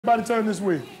Everybody turn this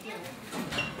way.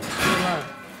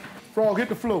 Frog, hit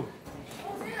the floor.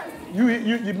 You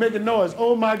making noise,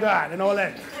 oh my God, and all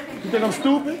that. You think I'm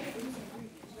stupid?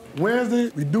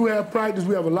 Wednesday, we do have practice.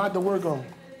 We have a lot to work on.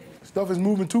 Stuff is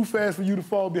moving too fast for you to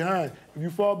fall behind. If you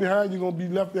fall behind, you're gonna be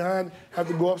left behind, have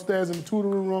to go upstairs in the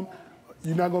tutoring room.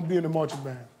 You're not gonna be in the marching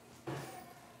band.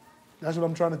 That's what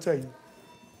I'm trying to tell you.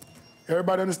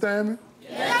 Everybody understand me?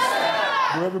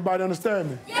 Yes, sir. Do everybody understand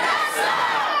me? Yes,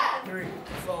 sir. 3,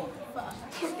 4, 5,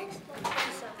 6,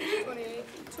 7, 28,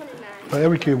 29. But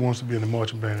every kid wants to be in the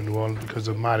marching band in New Orleans because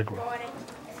of Mardi Gras.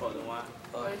 40.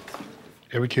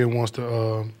 Every kid wants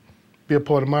to be a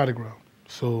part of Mardi Gras.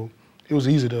 So it was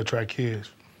easy to attract kids.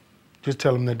 Just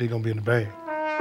tell them that they're gonna be in the band.